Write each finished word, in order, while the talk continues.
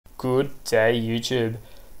Good day, YouTube.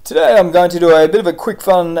 Today I'm going to do a bit of a quick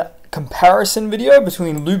fun comparison video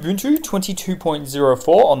between Lubuntu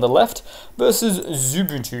 22.04 on the left versus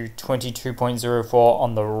Xubuntu 22.04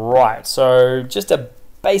 on the right. So just a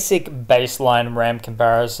basic baseline RAM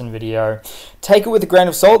comparison video. Take it with a grain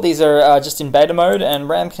of salt. These are just in beta mode, and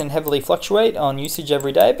RAM can heavily fluctuate on usage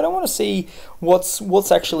every day, but I want to see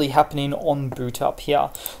what's actually happening on boot up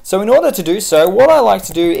here. So in order to do so, what I like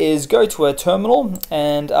to do is go to a terminal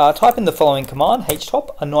and type in the following command,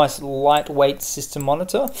 htop, a nice lightweight system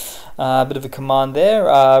monitor. A bit of a command there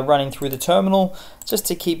running through the terminal just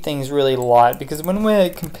to keep things really light, because when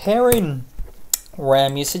we're comparing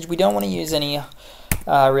RAM usage, we don't want to use any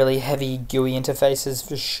really heavy GUI interfaces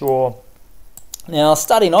for sure. Now,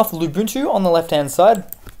 starting off, Lubuntu on the left hand side,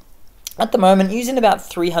 at the moment using about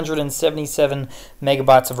 377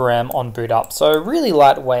 megabytes of RAM on boot up, so really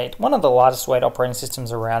lightweight, one of the lightest weight operating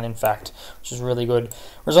systems around, in fact, which is really good.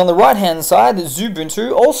 Whereas on the right hand side,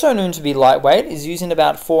 Xubuntu, also known to be lightweight, is using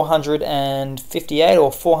about 458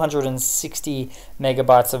 or 460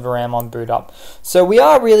 megabytes of RAM on boot up. So we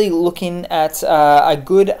are really looking at a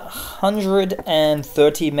good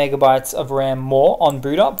 130 megabytes of RAM more on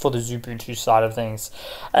boot up for the Xubuntu side of things.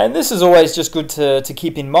 And this is always just good to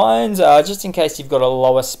keep in mind, just in case you've got a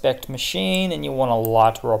lower spec machine and you want a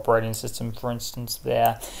lighter operating system, for instance,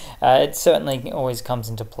 there. It certainly always comes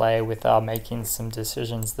into play with making some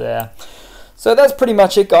decisions there. So that's pretty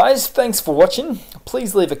much it, guys. Thanks for watching.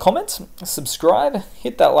 Please leave a comment, subscribe,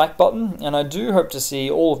 hit that like button, and I do hope to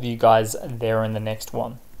see all of you guys there in the next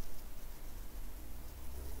one.